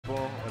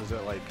is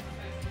it like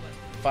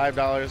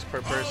 $5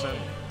 per person?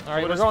 All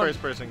right, what does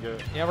first person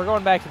get? Yeah, we're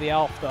going back to the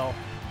Elf though.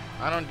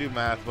 I don't do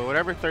math, but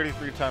whatever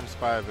 33 times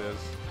 5 is,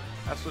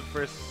 that's what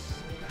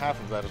half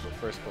of that is what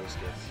first place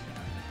gets.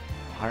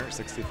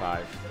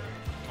 165.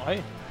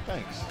 Hey.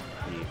 Thanks.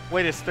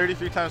 Wait, is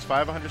 33 times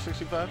 5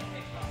 165?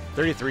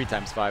 33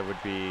 times 5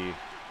 would be,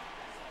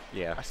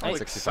 yeah, I sound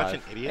like such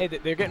an idiot. Hey,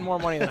 they're getting more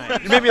money than I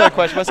am. You made me like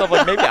question myself,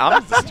 like maybe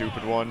I'm the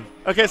stupid one.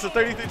 Okay, so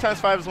 33 times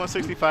 5 is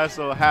 165,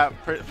 so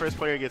first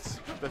player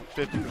gets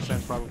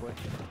 50% probably.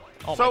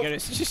 Oh my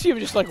goodness. Did you see him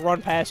just like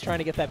run past trying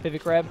to get that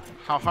pivot grab?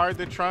 How hard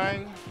they're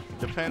trying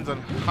depends on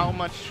how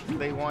much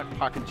they want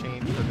pocket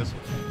change for this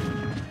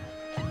one.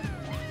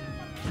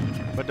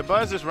 But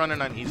Dabuz is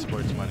running on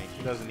esports money.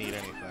 He doesn't need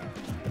anything.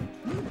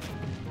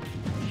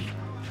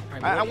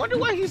 Right, I wonder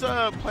why he's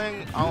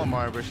playing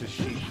Olimar versus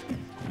Sheik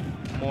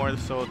more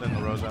so than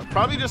the Rosa.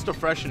 Probably just to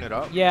freshen it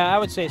up. Yeah, I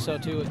would say so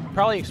too.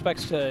 Probably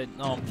expects to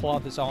pull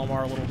out this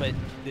Olimar a little bit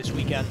this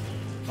weekend.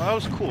 Well, that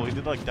was cool. He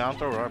did like down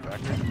throw raw back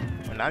there.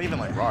 Or not even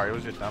like raw. It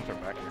was just down throw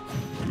back there.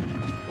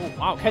 Oh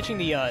wow! Catching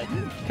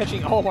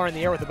Olimar in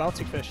the air with the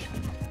bouncing fish.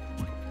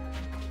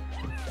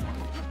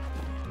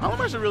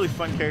 Olimar's a really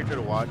fun character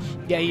to watch.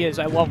 Yeah, he is.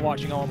 I love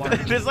watching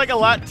Olimar. There's like a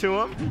lot to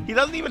him. He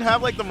doesn't even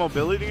have like the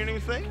mobility or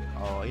anything.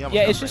 Oh, yeah,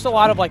 it's just a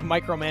lot of like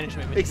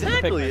micromanagement.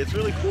 Exactly, it's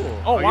really cool.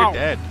 Oh wow! You're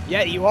dead.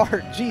 Yeah, you are.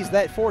 Jeez,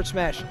 that forward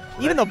smash.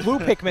 Even the blue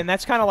Pikmin,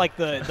 that's kind of like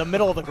the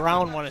middle of the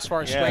ground one as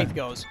far as strength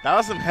goes. That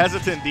was some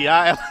hesitant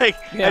DI. Like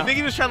I think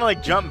he was trying to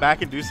like jump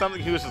back and do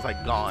something. He was just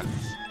like gone.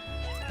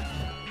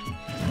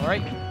 All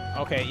right.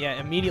 Okay.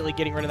 Yeah. Immediately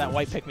getting rid of that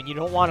white Pikmin. You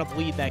don't want to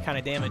bleed that kind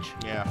of damage.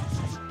 Yeah.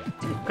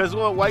 Because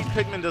white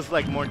Pikmin does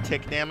like more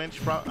tick damage.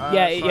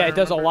 Yeah, it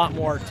does a lot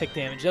more tick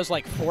damage. It does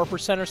like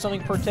 4% or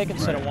something per tick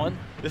instead of 1.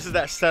 This is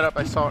that setup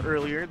I saw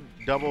earlier.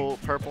 Double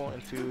purple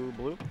into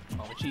blue.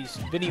 Oh, jeez.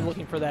 Vinnie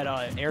looking for that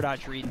air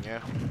dodge read.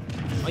 Yeah.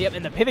 Oh, yep,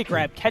 and the pivot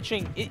grab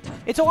catching.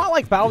 It's a lot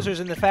like Bowser's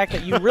in the fact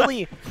that you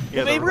really,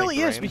 it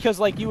really is because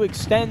like you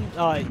extend,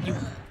 you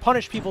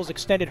punish people's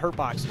extended hurt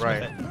boxes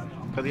with it.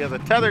 Because he has a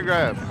tether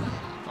grab.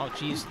 Oh,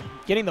 jeez.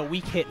 Getting the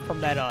weak hit from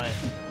that.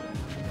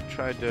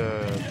 Tried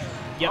to.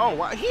 Yep. Oh,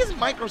 wow. He's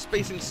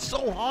microspacing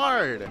so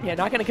hard. Yeah,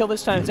 not going to kill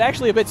this time. It's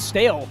actually a bit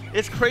stale.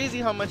 It's crazy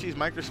how much he's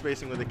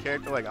microspacing with a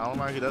character like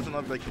Olimar who doesn't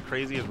have like the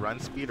craziest run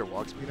speed or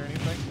walk speed or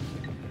anything.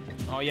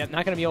 Oh, yeah,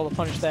 not going to be able to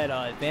punish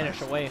that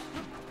vanish away.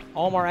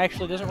 Olimar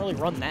actually doesn't really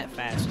run that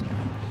fast.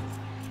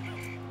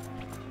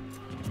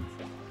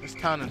 It's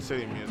town and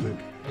city music.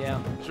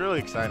 Yeah. It's really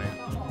exciting.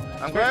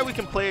 I'm glad we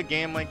can play a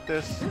game like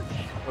this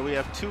where we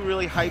have two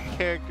really hype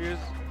characters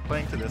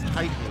playing to this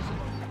hype music.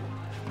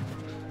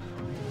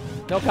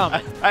 No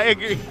comment. I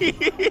agree.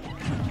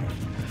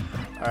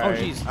 All right. Oh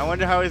jeez. I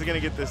wonder how he's gonna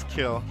get this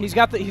kill. He's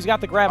got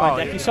the grab on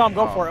deck. Yeah. You saw him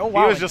go for it. Oh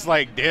wow. He was just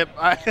like dip.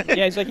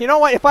 Yeah, he's like, you know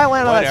what? If I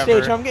land on that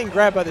stage, I'm getting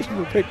grabbed by this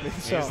blue Pikmin.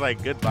 So. He's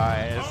like,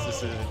 goodbye.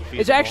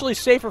 It's actually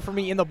safer for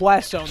me in the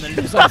blast zone than it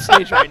is on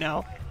stage right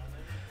now.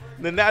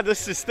 Then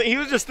he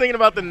was just thinking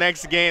about the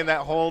next game, that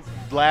whole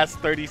last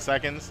 30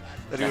 seconds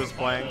that he was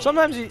playing.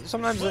 Sometimes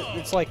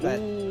it's like that.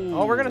 Ooh.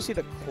 Oh, we're gonna see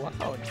the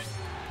cloud.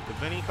 The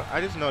Vinnie,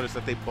 I just noticed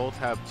that they both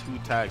have 2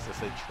 tags that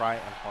say try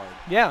and hard.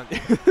 Yeah.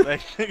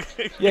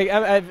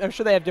 Yeah, I'm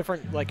sure they have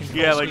different like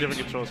control speeds. Like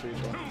different control speeds.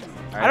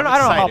 I don't know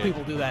how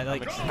people do that.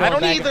 Like I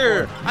don't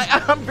either.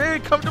 I'm very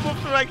comfortable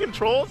with my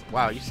controls.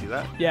 Wow, you see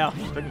that? Yeah.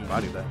 Freaking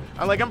body that.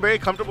 I'm very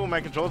comfortable with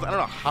my controls. I don't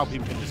know how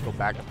people can just go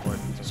back and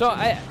forth. So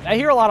I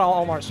hear a lot of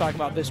Olimar talking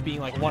about this being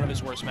like one of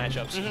his worst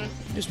matchups,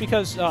 just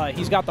because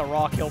he's got the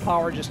raw kill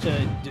power just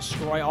to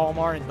destroy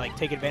Olimar and like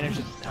take advantage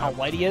of how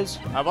light he is.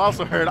 I've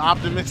also heard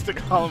optimistic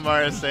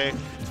Olimar say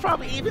it's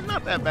probably even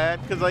not that bad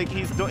because like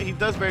he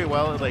does very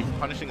well at like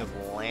punishing his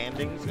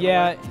landings.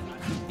 Yeah.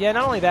 Yeah,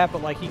 not only that,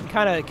 but like he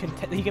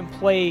can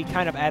play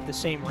kind of at the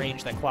same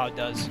range that Cloud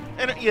does.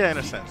 Yeah, in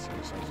a sense.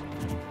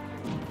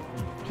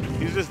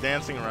 He's just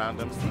dancing around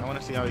him. I want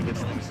to see how he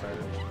gets things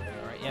started.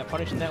 All right, yeah,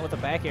 punishing that with a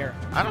back air.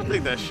 I don't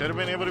think that should have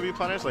been able to be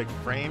punished, like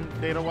frame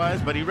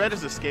data-wise, but he read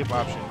his escape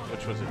option,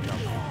 which was a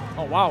jump.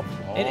 Oh, wow.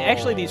 Oh. And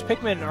actually, these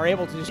Pikmin are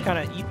able to just kind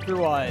of eat through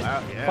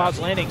Cloud's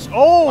landings.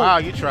 Oh! Wow,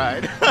 you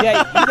tried.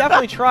 Yeah, he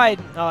definitely tried.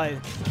 I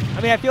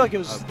mean, I feel like it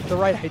was the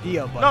right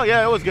idea, but... No,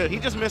 yeah, it was good. He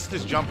just missed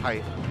his jump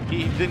height.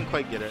 He didn't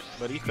quite get it,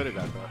 but he could have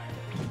got that.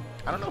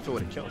 I don't know if it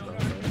would have killed,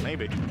 though.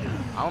 Maybe.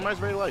 Olimar's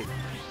very light.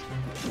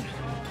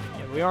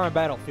 Yeah, we are on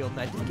Battlefield, and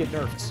that did get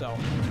nerfed, so...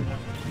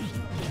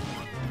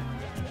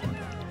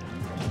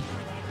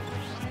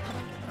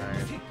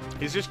 Alright.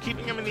 He's just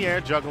keeping him in the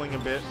air, juggling a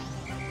bit.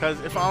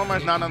 Because if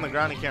Olimar's not on the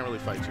ground, he can't really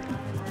fight you.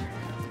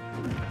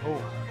 Oh,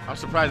 I'm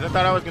surprised. I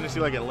thought I was going to see,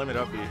 like, a limit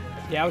up beat.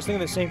 Yeah, I was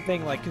thinking the same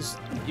thing, like, because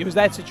it was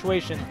that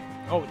situation.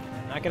 Oh,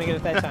 not going to get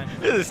it that time.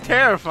 This is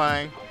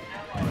terrifying.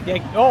 Yeah.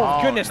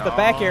 Oh goodness, no. The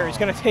back air is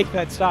going to take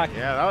that stock.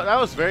 Yeah, that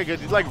was very good.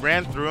 He like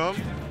ran through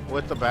him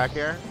with the back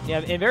air. Yeah,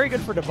 and very good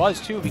for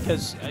Dabuz too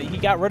because he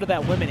got rid of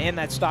that limit and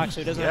that stock,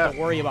 so he doesn't have to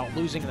worry about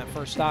losing that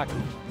first stock.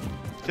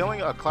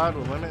 Killing a Cloud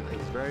with limit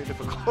is very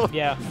difficult.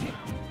 Yeah.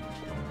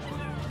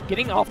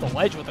 getting off the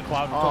ledge with the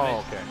cloud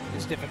Oh, okay.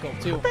 is difficult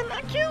too.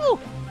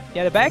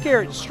 Yeah, the back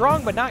air is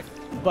strong, but not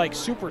like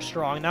super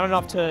strong. Not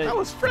enough to. That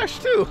was fresh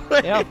too.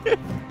 Yeah.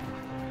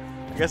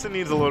 I guess it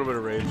needs a little bit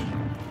of rage.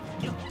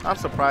 I'm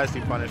surprised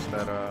he punished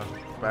that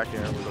back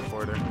air with a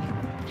forwarder.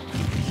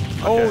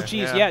 Oh,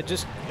 geez, yeah,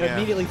 just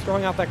immediately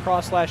throwing out that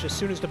cross slash as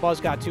soon as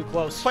Dabuz got too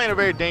close. Playing a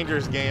very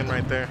dangerous game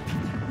right there.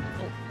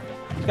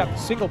 He's got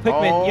single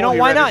Pikmin. Oh, you know, he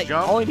why read his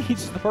not? jump? All he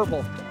needs is the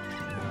purple.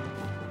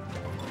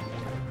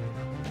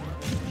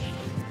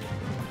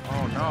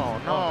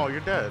 Oh, no,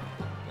 you're dead.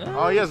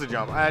 Oh, he has a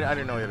jump. I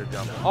didn't know he had a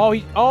jump.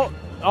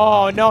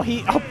 Oh, no,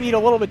 he upbeat a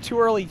little bit too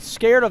early.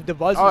 Scared of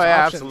Dabuz's Oh,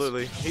 yeah, options.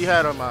 absolutely. He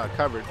had him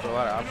covered for a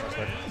lot of options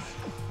there.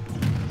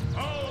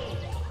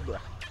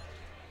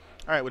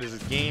 All right, what is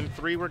this, game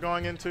 3 we're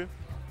going into?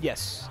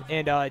 Yes,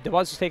 and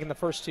Dabuz is taking the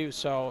first 2,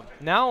 so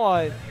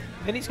now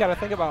Vinnie's got to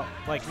think about,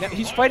 like,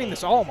 he's fighting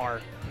this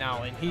Olimar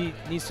now, and he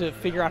needs to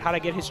figure out how to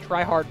get his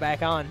try-hard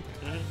back on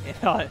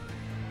and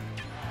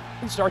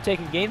start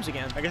taking games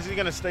again. I guess he's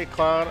going to stay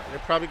Cloud. They're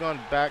probably going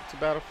back to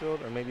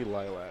Battlefield, or maybe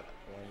Lilat.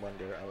 I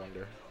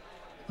wonder.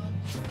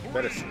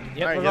 Better see.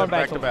 Yep, all right, we're going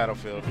back to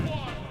Battlefield.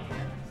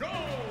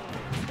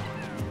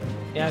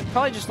 Yeah,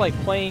 probably just, like,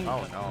 playing...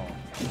 Oh, no.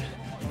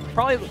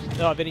 Probably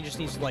Vinnie just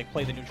needs to like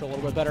play the neutral a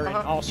little bit better and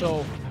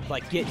also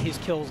like get his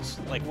kills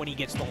like when he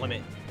gets the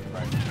limit.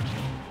 Right.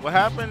 What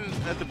happened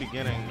at the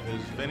beginning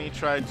is Vinnie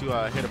tried to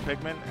hit a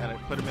Pikmin and it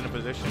put him in a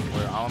position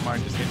where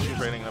Olimar just hits you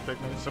for hitting a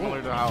Pikmin,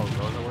 similar to how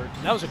Rosa works.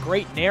 That was a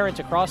great nair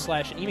into cross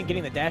slash and even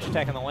getting the dash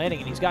attack on the landing,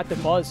 and he's got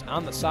Dabuz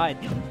on the side.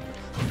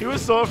 He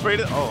was so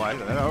afraid of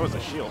that was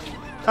a shield.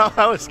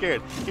 I was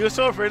scared. He was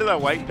so afraid of that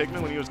white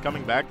Pikmin when he was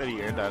coming back that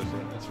he air dodged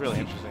it. It's really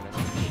interesting.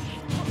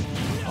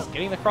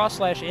 Getting the cross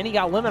slash, and he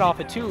got limit off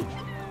it too.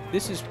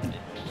 This is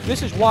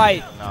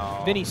why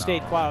Vinnie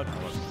stayed Cloud.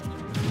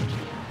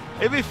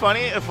 It'd be funny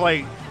if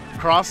like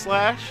cross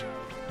slash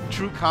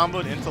true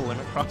comboed into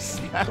limit cross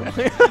slash.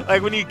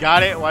 Like when you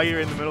got it while you're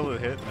in the middle of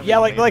the hit. Yeah,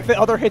 like the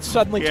other hits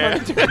suddenly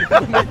turned into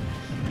limit.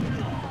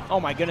 Oh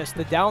my goodness,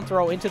 the down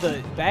throw into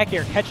the back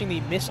air, catching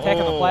the missed tech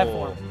on the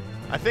platform.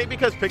 I think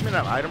because Pikmin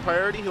have item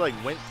priority, he like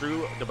went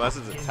through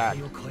Dabuz's attack.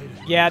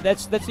 Yeah,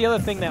 that's the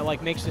other thing that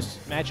like makes this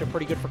matchup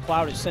pretty good for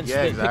Cloud is since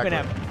Pikmin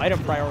have item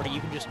priority, you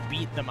can just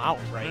beat them out,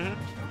 right?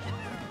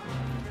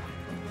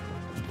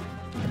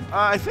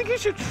 I think he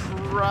should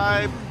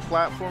try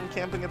platform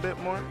camping a bit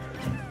more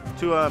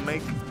to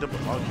make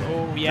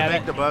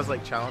Dabuz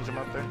like challenge him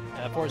up there.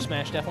 Forward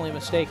smash definitely a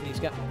mistake, and he's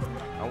got.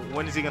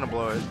 When is he gonna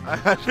blow it?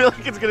 I feel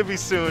like it's gonna be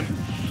soon.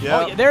 Yeah.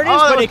 Oh, yeah, there it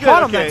is, but he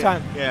caught him that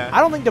time. Yeah. I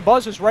don't think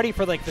Dabuz was ready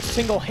for like the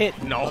single hit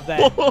of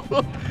that.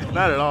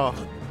 Not at all.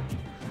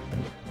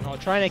 Oh,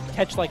 trying to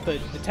catch like the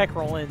tech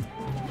roll in.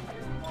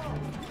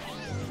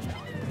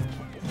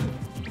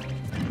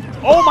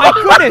 Oh my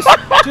goodness!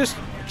 Just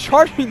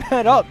charging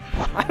that up.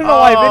 I don't know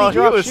why Vinnie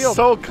dropped shield. He was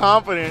so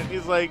confident.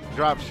 He's like,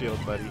 drop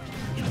shield, buddy.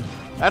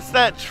 That's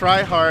that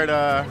try hard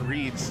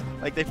reads.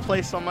 Like they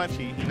play so much,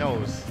 he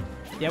knows.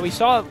 Yeah, we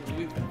saw.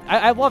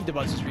 I love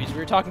Dabuz's reads. We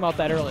were talking about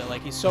that earlier.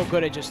 Like he's so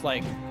good at just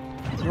like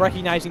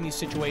recognizing these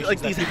situations.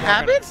 Like these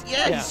habits?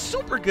 Yeah, he's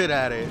super good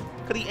at it.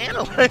 Cause he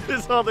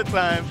analyzes all the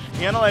time.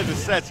 He analyzes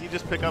sets. You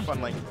just pick up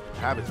on like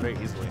habits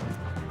very easily.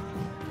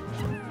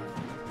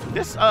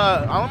 This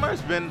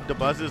Olimar's been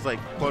Dabuz's like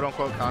quote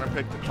unquote counter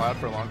pick to Cloud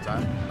for a long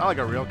time. Not like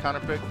a real counter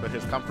pick, but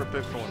his comfort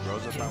pick for when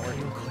Rosa's not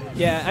working.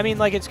 Yeah, I mean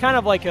like it's kind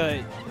of like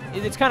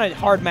it's kind of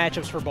hard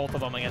matchups for both of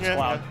them against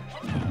Cloud.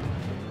 Yeah.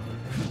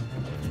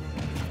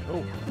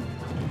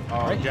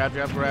 Oh, jab,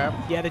 jab, grab.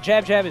 Yeah, the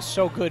jab, jab is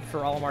so good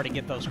for Olimar to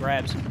get those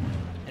grabs.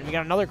 And we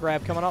got another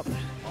grab coming up.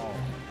 Oh.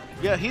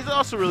 Yeah, he's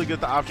also really good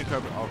at the option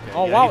cover. Okay.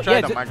 Oh, yeah, wow. He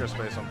tried to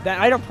microspace him. That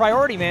item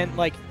priority, man.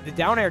 Like, the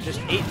down air just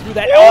ate through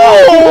that.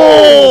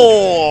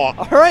 Oh!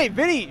 All right,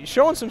 Vinnie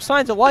showing some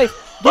signs of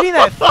life. Getting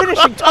that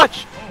finishing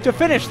touch to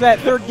finish that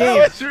third game.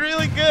 That was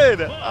really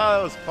good. Oh,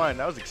 that was fun.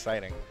 That was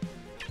exciting.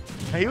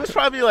 He was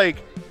probably, like,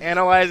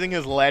 analyzing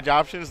his ledge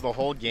options the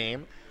whole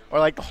game. Or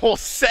like the whole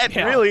set,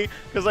 really,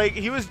 because like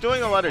he was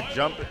doing a lot of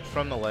jump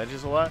from the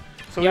ledges a lot.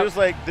 So he was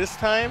like, this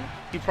time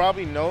he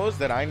probably knows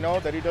that I know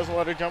that he does a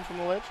lot of jump from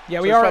the ledge. Yeah,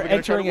 so we are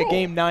entering a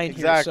game 9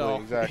 here, so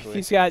exactly.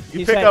 He's got.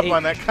 You pick up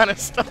on that kind of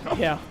stuff.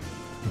 Yeah.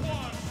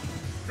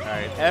 All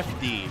right,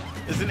 FD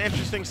is an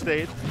interesting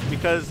stage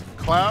because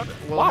Cloud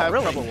will have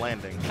trouble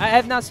landing. I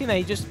have not seen that.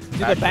 He just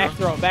did a back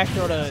throw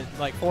to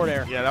like forward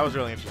air. Yeah, that was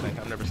really interesting.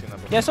 I've never seen that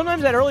before. Yeah,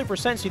 sometimes at early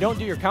percents you don't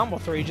do your combo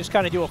throw. You just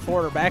kind of do a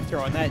forward or back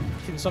throw, and that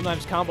can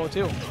sometimes combo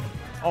too.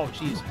 Oh,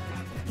 jeez.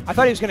 I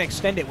thought he was going to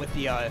extend it with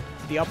the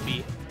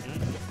upbeat.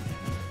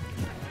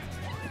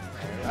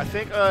 I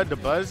think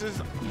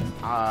Dabuz's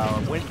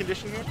win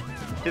condition here,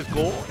 his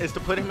goal is to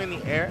put him in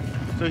the air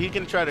so he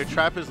can try to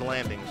trap his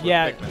landings with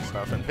Pikmin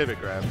stuff and pivot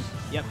grabs.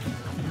 Yep.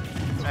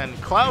 And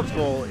Cloud's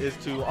goal is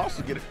to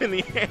also get him in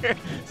the air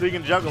so he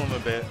can juggle him a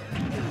bit.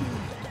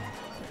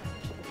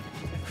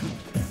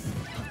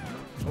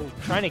 Oh,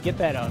 trying to get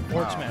that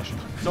forward smash.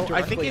 So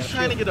I think he's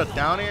trying to get a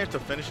down air to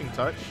finishing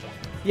touch.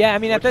 Yeah, I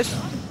mean at this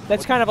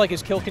That's kind of like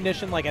his kill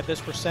condition, like at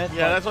this percent.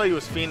 Yeah, that's why he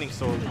was fiending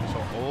so.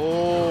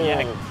 Oh.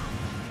 Yeah.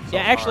 So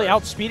Yeah, actually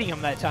hard. outspeeding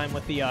him that time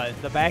with the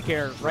back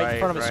air right in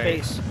front of his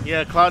face.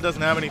 Yeah, Cloud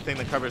doesn't have anything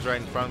that covers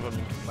right in front of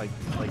him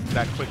like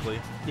that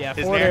quickly. Yeah,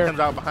 his forward nair air comes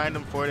out behind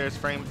him. Forward air is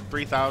framed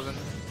 3,000.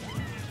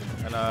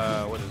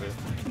 And what is it?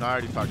 No, I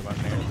already talked about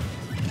nair.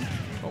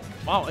 Oh,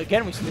 wow,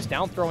 again we see this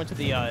down throw into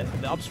the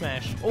up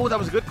smash. Oh, that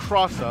was a good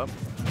cross up.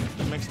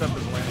 Mixed up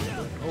his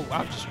landing. Oh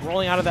wow, just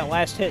rolling out of that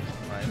last hit.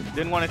 Right.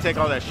 Didn't want to take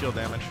all that shield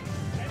damage.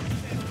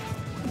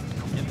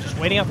 And just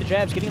waiting out the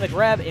jabs, getting the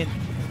grab, and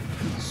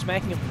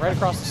smacking him right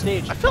across the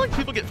stage. I feel like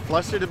people get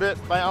flustered a bit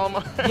by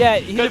Olimar. Yeah,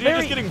 he's because you're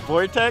just getting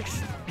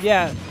vortex.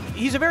 Yeah,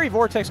 he's a very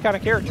vortex kind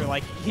of character.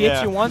 Like he hits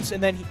Yeah. you once,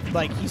 and then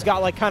he's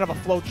got like kind of a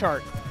flow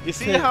chart. You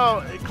see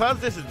how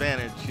Cloud's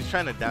disadvantage? He's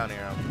trying to down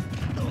air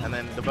him, and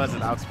then Dabuz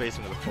is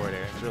outspacing with a forward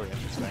air. It's really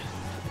interesting.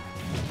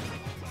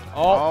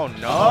 Oh,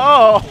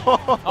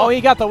 no! Oh, he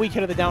got the weak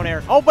hit of the down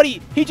air. Oh, but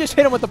he just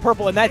hit him with the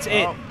purple, and that's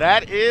it.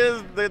 That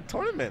is the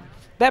tournament.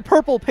 That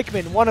purple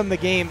Pikmin won him the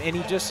game, and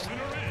he just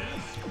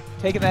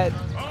taking that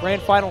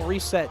grand final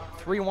reset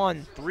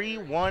 3-1.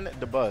 3-1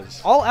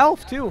 Dabuz. All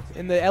elf too,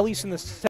 at least in the